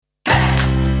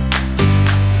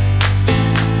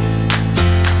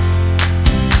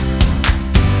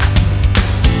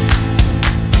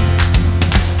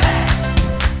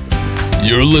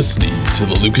You're listening to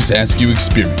the Lucas Askew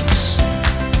Experience.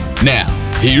 Now,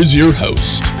 here's your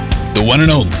host, the one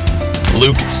and only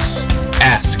Lucas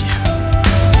Askew.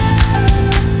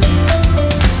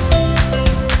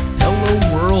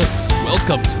 Hello, world.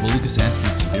 Welcome to the Lucas Askew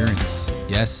Experience.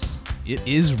 Yes, it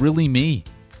is really me.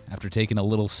 After taking a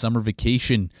little summer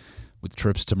vacation with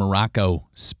trips to Morocco,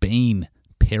 Spain,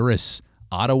 Paris,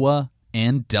 Ottawa,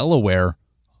 and Delaware,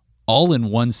 all in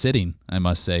one sitting, I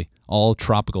must say. All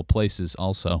tropical places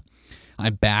also.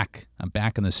 I'm back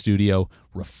in the studio,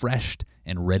 refreshed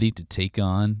and ready to take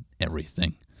on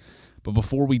everything. But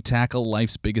before we tackle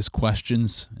life's biggest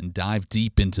questions and dive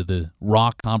deep into the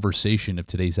raw conversation of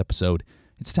today's episode,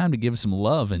 it's time to give some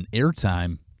love and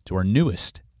airtime to our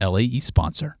newest LAE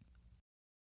sponsor.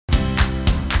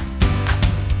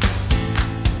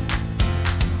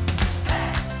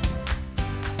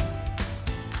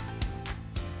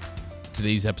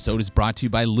 Today's episode is brought to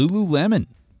you by Lululemon,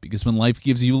 because when life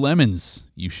gives you lemons,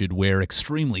 you should wear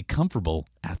extremely comfortable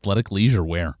athletic leisure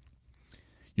wear.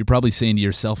 You're probably saying to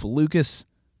yourself, Lucas,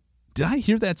 did I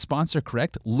hear that sponsor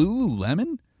correct?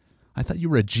 Lululemon? I thought you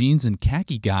were a jeans and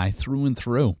khaki guy through and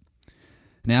through.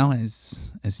 Now, as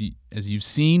you've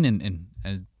seen and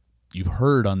as you've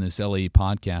heard on this LA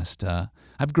podcast,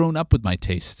 I've grown up with my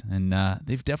taste, and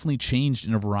they've definitely changed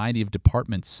in a variety of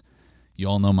departments. You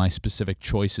all know my specific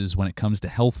choices when it comes to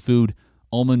health food,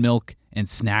 almond milk, and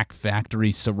Snack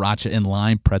Factory sriracha and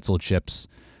lime pretzel chips.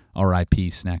 R.I.P.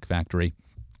 Snack Factory.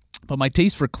 But my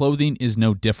taste for clothing is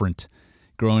no different.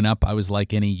 Growing up, I was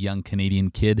like any young Canadian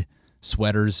kid.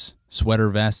 Sweaters, sweater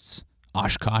vests,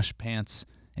 Oshkosh pants,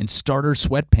 and starter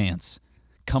sweatpants.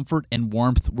 Comfort and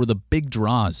warmth were the big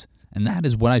draws, and that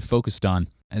is what I focused on.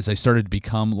 As I started to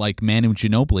become like Manu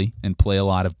Ginobili and play a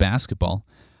lot of basketball,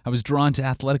 I was drawn to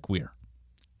athletic wear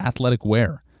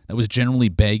that was generally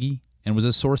baggy and was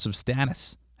a source of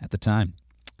status at the time.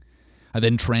 I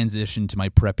then transitioned to my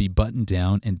preppy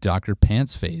button-down and Docker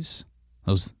pants phase.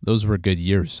 Those were good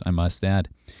years, I must add.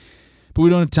 But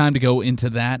we don't have time to go into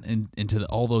that and into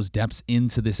all those depths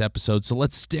into this episode, so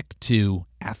let's stick to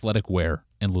athletic wear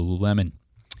and Lululemon.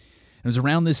 It was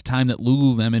around this time that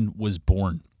Lululemon was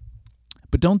born.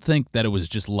 But don't think that it was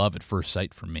just love at first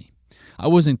sight for me. I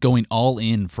wasn't going all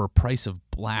in for a price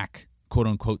of black,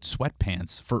 quote-unquote,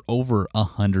 sweatpants for over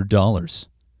 $100.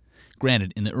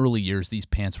 Granted, in the early years, these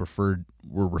pants were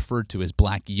referred to as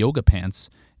black yoga pants,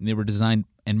 and they were designed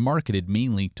and marketed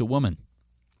mainly to women.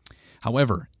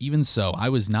 However, even so, I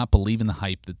was not believing the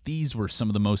hype that these were some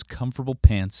of the most comfortable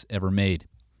pants ever made.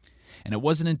 And it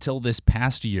wasn't until this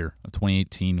past year of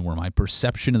 2018 where my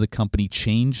perception of the company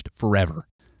changed forever.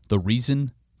 The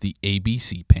reason, the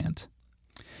ABC pant.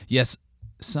 Yes,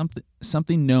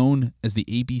 something known as the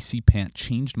ABC pant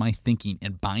changed my thinking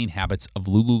and buying habits of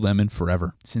Lululemon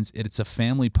forever. Since it's a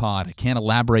family pod, I can't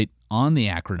elaborate on the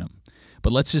acronym,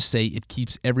 but let's just say it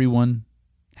keeps everyone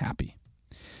happy.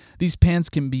 These pants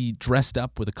can be dressed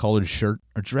up with a collared shirt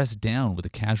or dressed down with a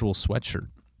casual sweatshirt.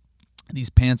 These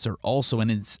pants are also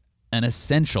an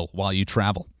essential while you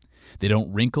travel. They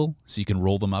don't wrinkle, so you can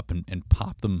roll them up and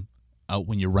pop them out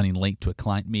when you're running late to a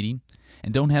client meeting,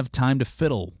 and don't have time to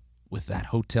fiddle with that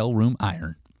hotel room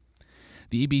iron.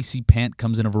 The ABC pant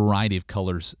comes in a variety of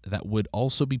colors that would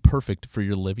also be perfect for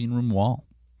your living room wall.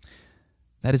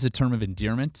 That is a term of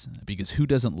endearment, because who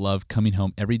doesn't love coming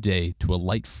home every day to a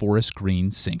light forest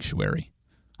green sanctuary?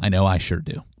 I know I sure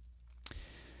do.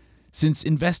 Since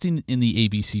investing in the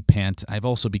ABC pant, I've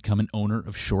also become an owner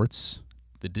of shorts,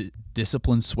 the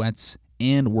discipline sweats,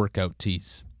 and workout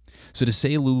tees. So to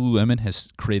say Lululemon has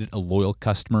created a loyal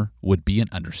customer would be an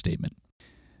understatement.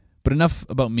 But enough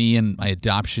about me and my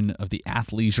adoption of the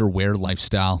athleisure wear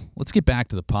lifestyle. Let's get back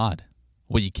to the pod.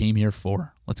 What you came here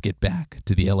for. Let's get back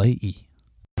to the LAE.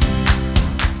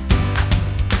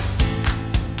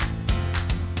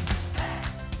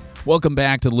 Welcome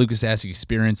back to the Lucas Askew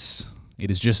Experience. It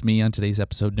is just me on today's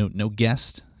episode. No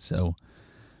guest. So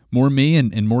more me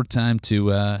and more time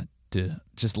to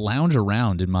just lounge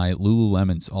around in my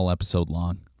Lululemons all episode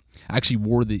long. I actually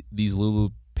wore these Lulu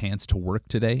pants to work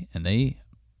today, and they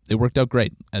worked out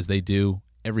great, as they do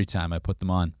every time I put them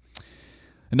on.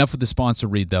 Enough with the sponsor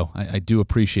read, though. I do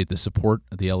appreciate the support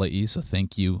of the LAE, so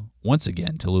thank you once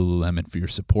again to Lululemon for your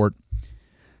support.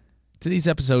 Today's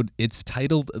episode, it's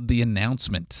titled The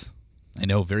Announcement. I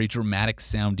know, very dramatic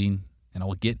sounding, and I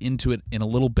will get into it in a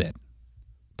little bit.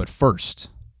 But first,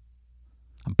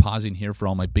 I'm pausing here for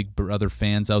all my Big Brother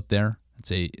fans out there.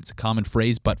 It's a common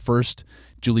phrase, but first,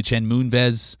 Julie Chen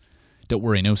Moonves. Don't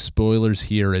worry, no spoilers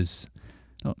here, as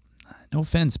no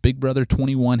offense, Big Brother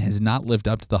 21 has not lived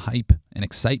up to the hype and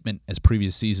excitement as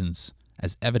previous seasons,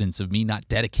 as evidence of me not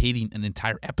dedicating an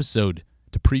entire episode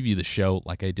to preview the show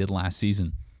like I did last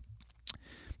season.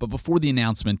 But before the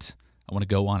announcement, I want to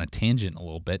go on a tangent a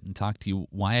little bit and talk to you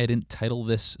why I didn't title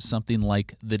this something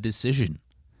like The Decision.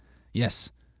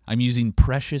 Yes, I'm using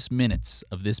precious minutes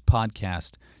of this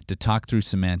podcast to talk through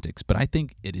semantics, but I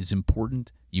think it is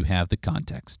important you have the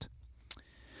context.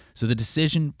 So The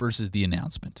Decision versus The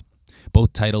Announcement.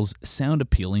 Both titles sound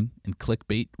appealing and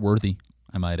clickbait worthy,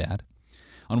 I might add.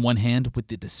 On one hand, with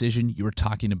The Decision, you are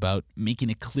talking about making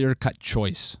a clear-cut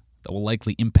choice that will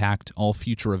likely impact all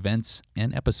future events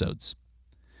and episodes.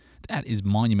 That is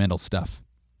monumental stuff.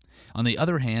 On the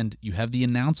other hand, you have The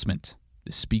Announcement.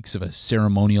 This speaks of a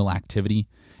ceremonial activity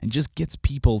and just gets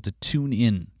people to tune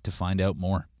in to find out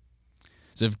more.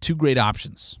 So I have two great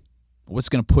options. What's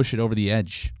going to push it over the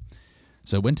edge?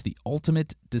 So I went to the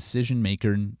ultimate decision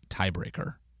maker and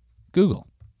tiebreaker, Google.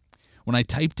 When I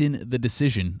typed in The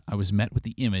Decision, I was met with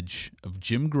the image of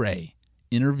Jim Gray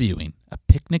interviewing a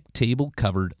picnic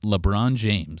table-covered LeBron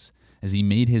James as he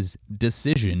made his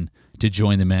decision to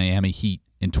join the Miami Heat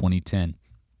in 2010.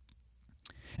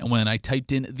 And when I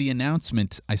typed in The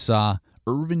Announcement, I saw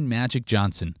Earvin Magic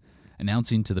Johnson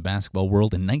announcing to the basketball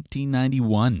world in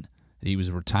 1991 that he was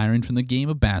retiring from the game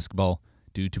of basketball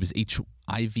due to his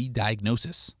HIV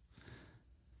diagnosis.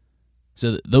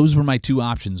 So those were my two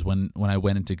options when I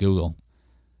went into Google.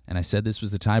 And I said this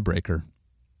was the tiebreaker.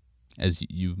 As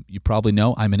you probably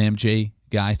know, I'm an MJ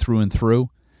guy through and through.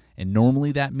 And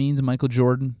normally that means Michael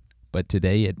Jordan. But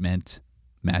today it meant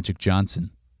Magic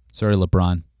Johnson. Sorry,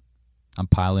 LeBron. I'm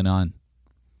piling on.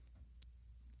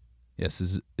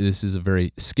 Yes, this is a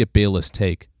very Skip Bayless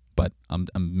take, but I'm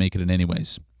making it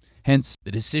anyways. Hence,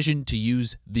 the decision to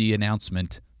use The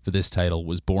Announcement for this title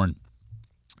was born.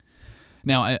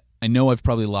 Now, I know I've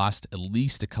probably lost at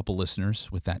least a couple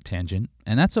listeners with that tangent,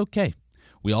 and that's okay.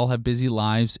 We all have busy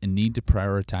lives and need to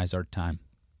prioritize our time.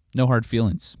 No hard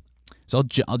feelings. So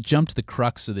I'll jump to the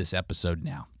crux of this episode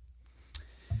now.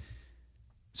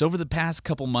 So over the past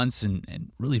couple months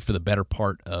and really for the better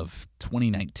part of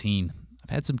 2019, I've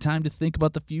had some time to think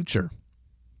about the future.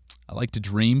 I like to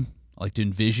dream. I like to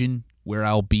envision where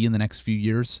I'll be in the next few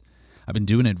years. I've been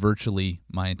doing it virtually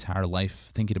my entire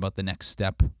life, thinking about the next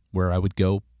step, where I would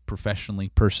go professionally,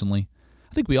 personally.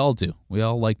 I think we all do. We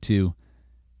all like to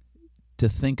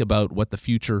think about what the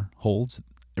future holds.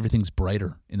 Everything's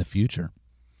brighter in the future.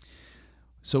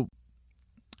 So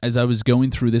as I was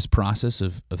going through this process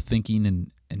of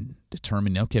thinking and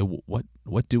determining, okay,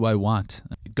 what do I want?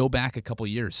 Go back a couple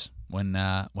years when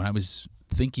I was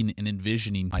thinking and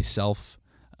envisioning myself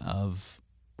of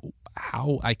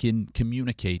how I can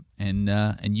communicate and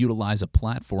utilize a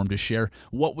platform to share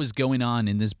what was going on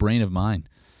in this brain of mine.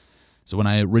 So when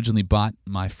I originally bought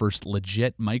my first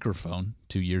legit microphone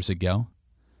 2 years ago,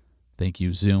 thank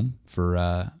you Zoom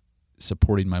for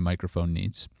supporting my microphone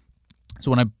needs.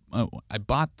 So when I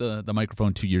bought the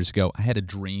microphone 2 years ago, I had a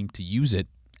dream to use it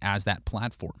as that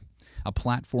platform, a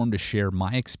platform to share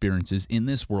my experiences in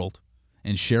this world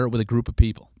and share it with a group of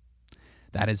people.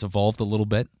 That has evolved a little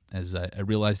bit as I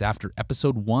realized after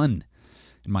episode 1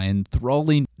 in my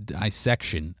enthralling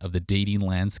dissection of the dating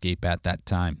landscape at that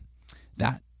time,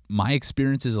 that my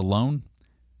experiences alone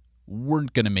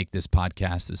weren't going to make this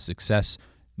podcast a success,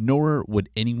 nor would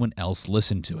anyone else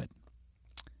listen to it.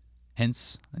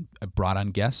 Hence, I brought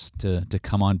on guests to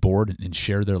come on board and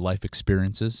share their life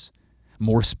experiences.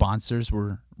 More sponsors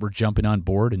were jumping on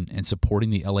board and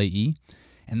supporting the LAE,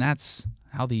 and that's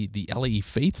how the LAE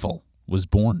Faithful was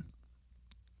born.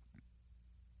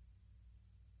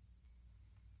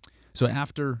 So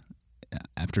after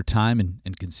time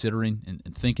and considering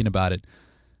and thinking about it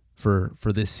for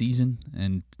this season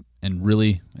and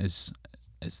really as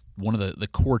one of the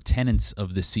core tenets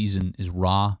of this season is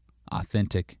raw,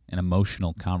 authentic, and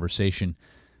emotional conversation,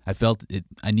 I felt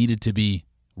I needed to be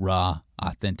raw,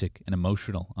 authentic, and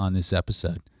emotional on this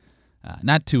episode.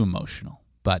 Not too emotional,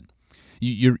 but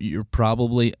you're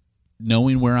probably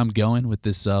knowing where I'm going with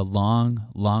this long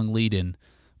lead-in,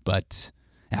 but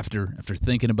after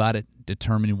thinking about it,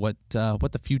 determining what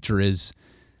the future is,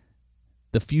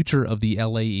 the future of the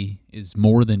LAE is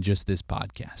more than just this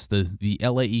podcast. The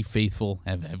LAE Faithful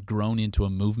have grown into a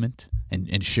movement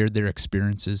and shared their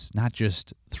experiences, not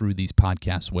just through these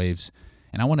podcast waves,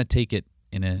 and I want to take it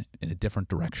in a different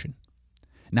direction.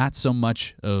 Not so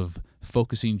much of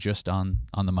focusing just on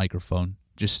the microphone,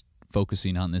 just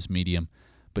focusing on this medium,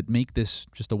 but make this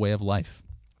just a way of life.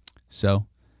 So,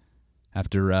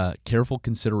 after careful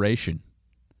consideration,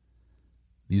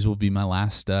 these will be my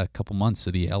last couple months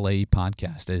of the LAE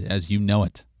podcast, as you know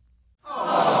it.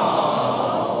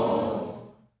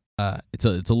 It's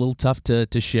a little tough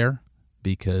to share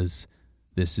because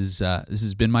This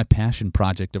has been my passion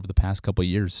project over the past couple of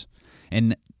years,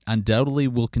 and undoubtedly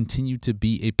will continue to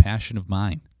be a passion of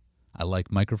mine. I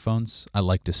like microphones. I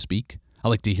like to speak. I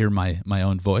like to hear my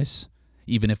own voice,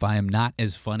 even if I am not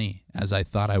as funny as I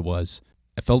thought I was.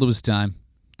 I felt it was time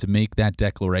to make that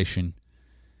declaration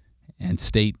and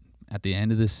state at the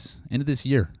end of this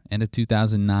year, end of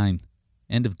 2009,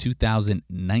 end of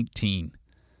 2019,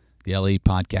 the LAE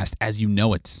podcast, as you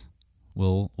know it,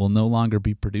 will no longer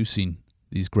be producing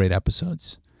these great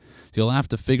episodes. So you'll have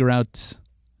to figure out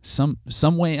some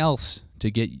way else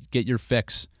to get your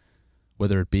fix,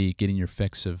 whether it be getting your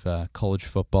fix of college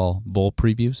football bowl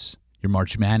previews, your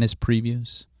March Madness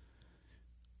previews,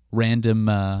 random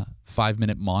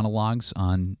 5-minute monologues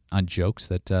on jokes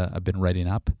that I've been writing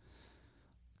up,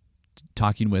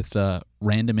 talking with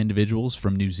random individuals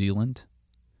from New Zealand,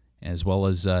 as well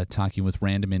as talking with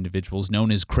random individuals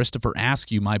known as Christopher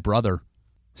Askew, my brother,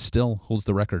 still holds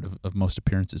the record of most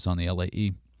appearances on the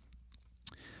LAE.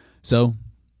 So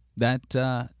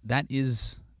that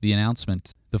is the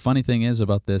announcement. The funny thing is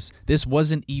about this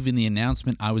wasn't even the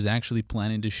announcement I was actually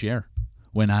planning to share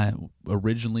when I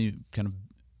originally kind of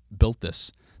built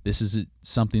this. This is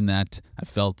something that I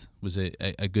felt was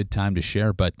a good time to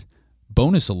share, but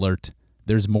bonus alert,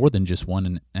 there's more than just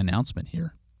one announcement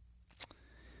here.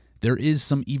 There is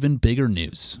some even bigger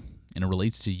news, and it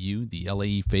relates to you, the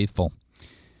LAE faithful.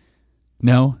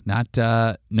 No,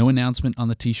 no announcement on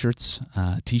the T-shirts.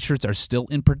 T-shirts are still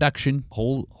in production.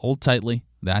 Hold tightly.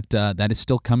 That is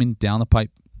still coming down the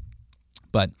pipe.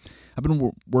 But I've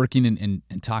been working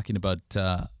and talking about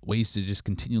ways to just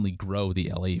continually grow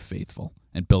the LAE faithful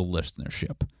and build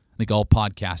listenership. I think all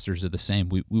podcasters are the same.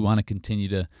 We want to continue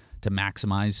to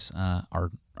maximize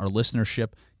our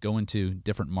listenership, go into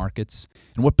different markets.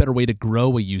 And what better way to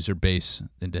grow a user base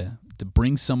than to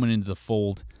bring someone into the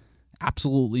fold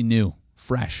absolutely new,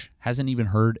 fresh, hasn't even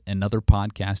heard another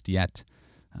podcast yet.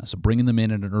 So bringing them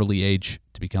in at an early age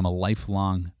to become a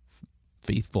lifelong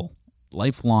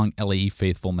LAE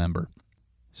faithful member.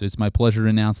 So it's my pleasure to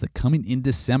announce that coming in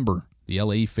December, the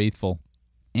LAE faithful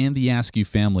and the Askew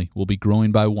family will be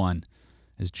growing by one,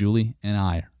 as Julie and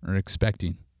I are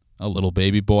expecting a little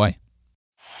baby boy.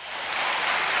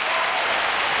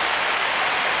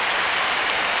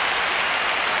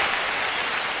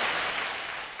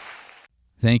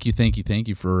 Thank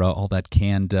you for all that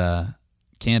canned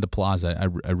applause. I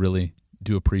really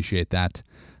do appreciate that.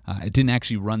 I didn't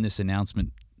actually run this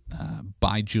announcement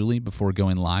by Julie before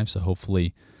going live, so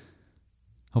hopefully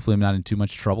I'm not in too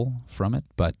much trouble from it.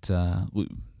 But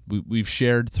we've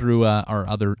shared through our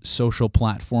other social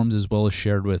platforms as well as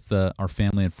shared with our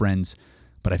family and friends.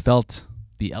 But I felt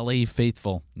the LA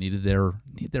faithful needed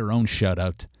their own shout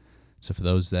out. So for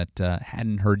those that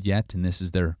hadn't heard yet, and this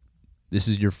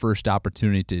is your first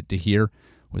opportunity to hear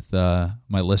with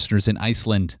my listeners in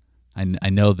Iceland. I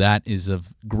know that is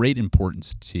of great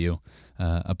importance to you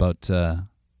about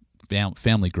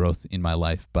family growth in my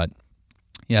life. But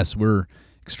yes, we're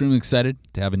extremely excited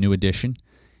to have a new addition,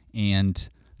 and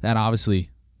that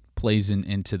obviously plays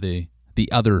into the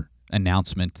other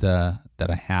announcement that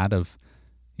I had of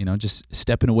just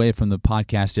stepping away from the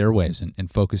podcast airwaves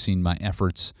and focusing my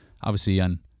efforts obviously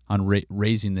on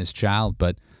raising this child,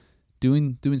 but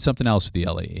doing something else with the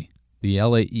LAE. The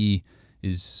LAE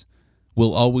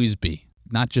will always be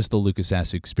not just the Lucas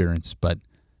Askew experience, but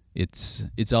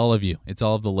it's all of you. It's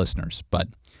all of the listeners. But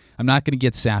I'm not going to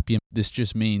get sappy. This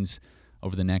just means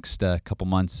over the next couple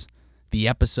months, the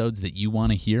episodes that you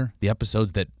want to hear, the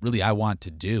episodes that really I want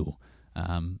to do,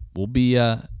 we'll be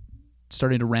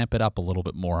starting to ramp it up a little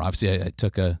bit more. Obviously, I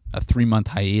took a 3-month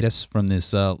hiatus from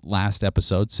this last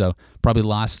episode, so probably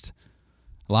lost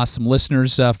some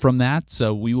listeners from that.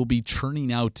 So we will be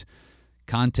churning out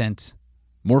content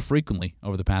more frequently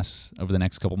over the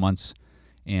next couple months,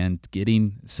 and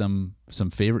getting some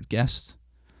favorite guests,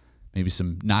 maybe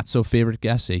some not so favorite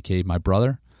guests, aka my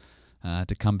brother,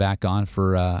 to come back on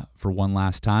for one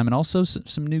last time, and also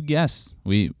some new guests.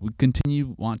 We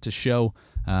want to show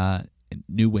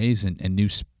new ways and new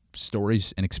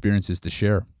stories and experiences to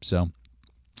share. So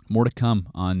more to come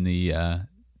on the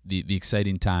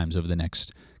exciting times over the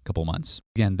next couple months.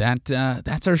 Again,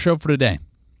 that's our show for today.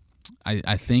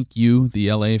 I thank you,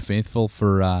 the LA faithful,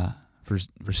 for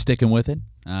sticking with it,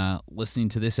 listening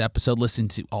to this episode, listening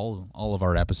to all of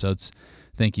our episodes.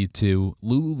 Thank you to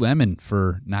Lululemon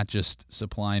for not just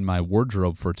supplying my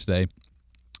wardrobe for today,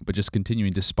 but just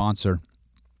continuing to sponsor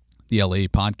the LA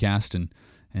podcast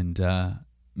and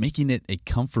making it a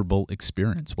comfortable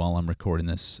experience while I'm recording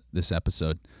this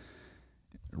episode.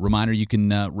 Reminder: you can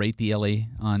rate the LA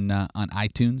on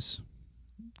iTunes.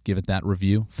 give it that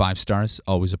review. 5 stars,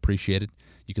 always appreciated.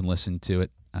 You can listen to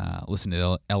it. Listen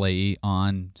to LAE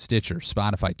on Stitcher,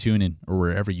 Spotify, TuneIn, or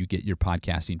wherever you get your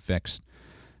podcasting fix.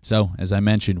 So, as I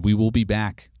mentioned, we will be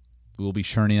back. We will be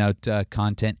churning out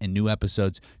content and new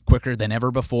episodes quicker than ever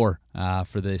before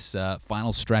for this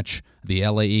final stretch of the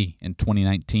LAE in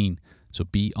 2019. So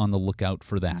be on the lookout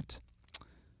for that.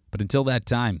 But until that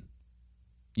time,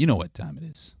 you know what time it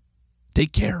is.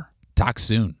 Take care, talk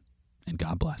soon, and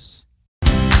God bless.